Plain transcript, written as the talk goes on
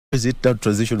Is it that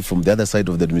transition from the other side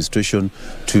of the administration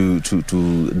to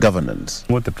governance?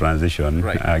 With the transition,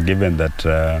 right. Given that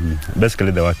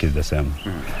basically the work is the same,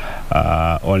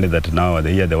 only that now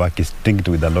the work is linked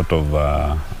with a lot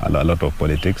of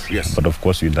politics. Yes. But of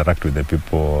course, you interact with the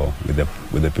people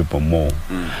with the people more,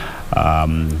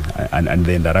 and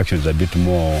the interaction is a bit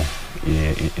more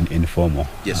informal.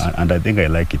 Yes. And I think I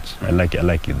like it. I like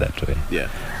it that way. Yeah.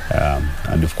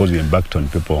 And of course, we impact on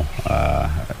people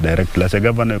directly. As a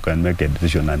governor, you can make a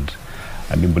decision and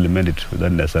implement it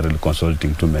without necessarily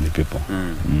consulting too many people.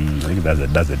 I think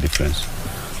that's the difference.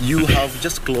 You have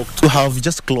just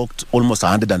clocked almost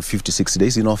 156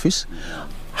 days in office.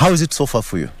 How is it so far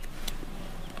for you?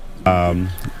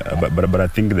 But I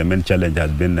think the main challenge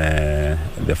has been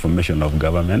the formation of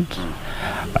government.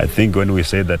 I think when we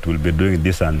say that we'll be doing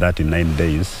this and that in 9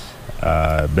 days,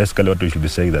 basically what we should be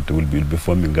saying that we'll be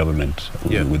forming government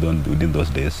within those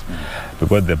days,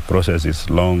 because the process is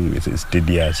long, it's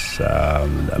tedious, a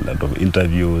lot of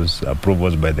interviews,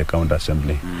 approvals by the county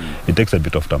assembly. It takes a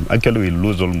bit of time. Actually, we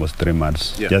lose almost 3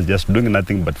 months just doing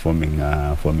nothing but forming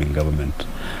government.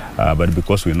 But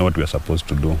because we know what we are supposed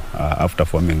to do after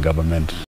forming government,